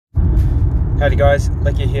Howdy guys,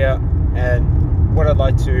 Lecky here, and what I'd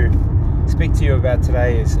like to speak to you about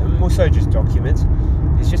today is more so just documents.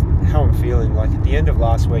 It's just how I'm feeling. Like at the end of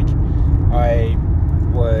last week, I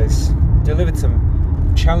was delivered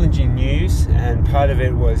some challenging news, and part of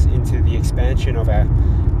it was into the expansion of our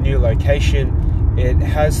new location. It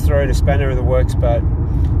has thrown a spanner in the works, but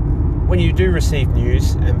when you do receive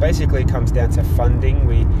news, and basically it comes down to funding,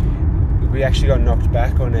 we actually got knocked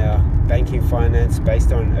back on our banking finance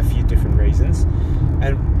based on a few different reasons.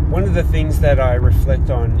 And one of the things that I reflect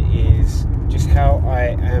on is just how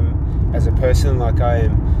I am as a person. Like, I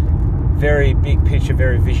am very big picture,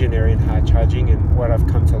 very visionary and hard charging, and what I've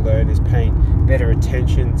come to learn is paying better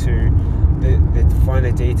attention to the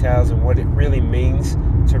finer details and what it really means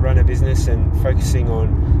to run a business, and focusing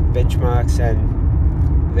on benchmarks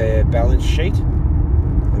and the balance sheet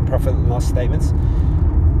and profit and loss statements.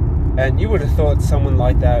 And you would have thought someone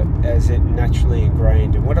like that as it naturally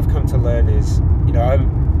ingrained. And what I've come to learn is,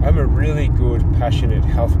 I'm a really good, passionate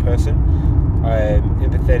health person. I'm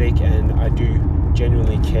empathetic and I do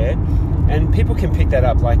genuinely care. And people can pick that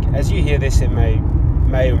up. Like, as you hear this, it may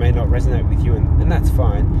or may not resonate with you, and that's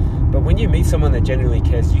fine. But when you meet someone that genuinely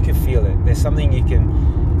cares, you can feel it. There's something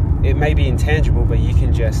it may be intangible, but you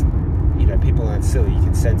can just, people aren't silly. You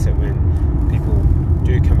can sense it when people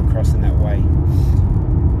do come across in that way.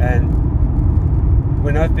 And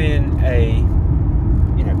when I've been a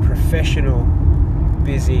professional,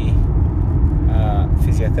 busy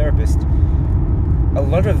physiotherapist, a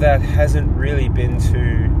lot of that hasn't really been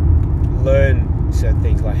to learn certain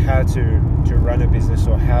things, like how to run a business,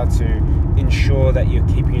 or how to ensure that you're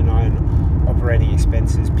keeping an eye on operating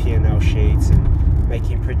expenses, P&L sheets, and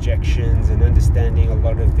making projections, and understanding a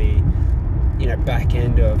lot of the back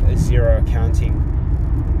end of a zero accounting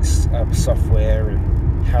software, and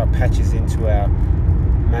how it patches into our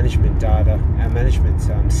management data, our management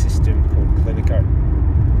system called Clinico.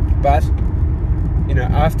 But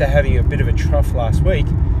after having a bit of a trough last week,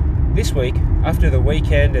 this week, after the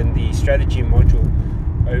weekend and the strategy module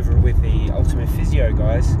over with the Ultimate Physio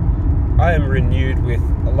guys, I am renewed with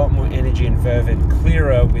a lot more energy and verve, and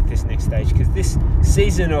clearer with this next stage, because this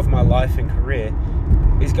season of my life and career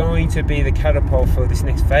is going to be the catapult for this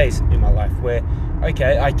next phase in my life, where,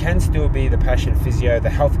 okay, I can still be the passion physio,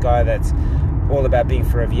 the health guy that's all about being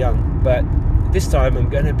forever young, but this time I'm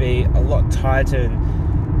going to be a lot tighter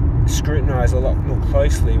and scrutinize a lot more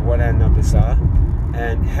closely what our numbers are,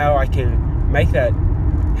 and how I can make that,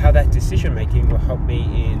 how that decision making will help me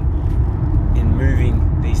in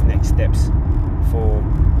moving these next steps for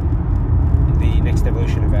the next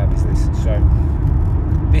evolution of our business. So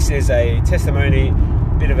this is a testimony,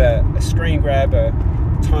 bit of a screen grab, a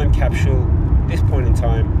time capsule at this point in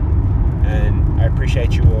time, and I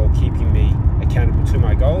appreciate you all keeping me accountable to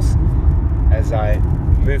my goals as I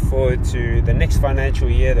move forward to the next financial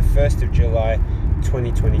year, the 1st of July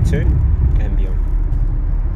 2022 and beyond.